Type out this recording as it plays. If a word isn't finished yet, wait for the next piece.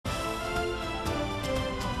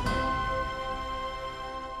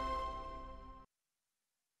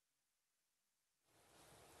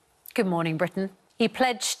Good morning, Britain. He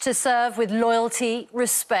pledged to serve with loyalty,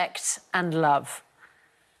 respect and love.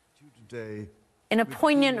 In a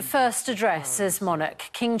poignant first address as monarch,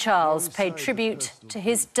 King Charles paid tribute to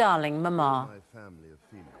his darling Mama.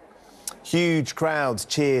 Huge crowds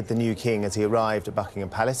cheered the new king as he arrived at Buckingham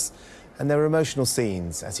Palace, and there were emotional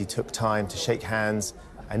scenes as he took time to shake hands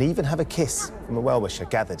and even have a kiss from a well-wisher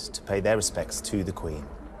gathered to pay their respects to the Queen.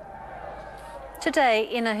 Today,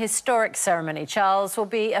 in a historic ceremony, Charles will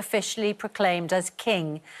be officially proclaimed as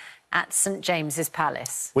king at St James's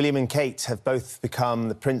Palace. William and Kate have both become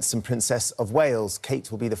the Prince and Princess of Wales. Kate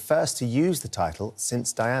will be the first to use the title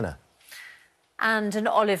since Diana. And an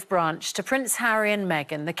olive branch to Prince Harry and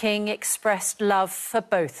Meghan. The King expressed love for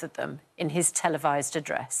both of them in his televised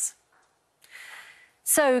address.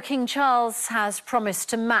 So King Charles has promised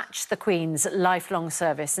to match the Queen's lifelong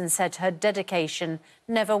service and said her dedication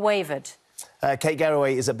never wavered. Kate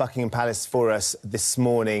Garraway is at Buckingham Palace for us this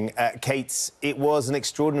morning. Kate, it was an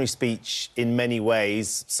extraordinary speech in many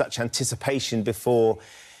ways, such anticipation before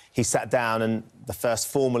he sat down and the first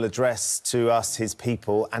formal address to us, his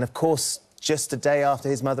people, and, of course, just a day after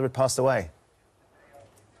his mother had passed away.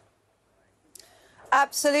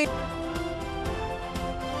 Absolutely.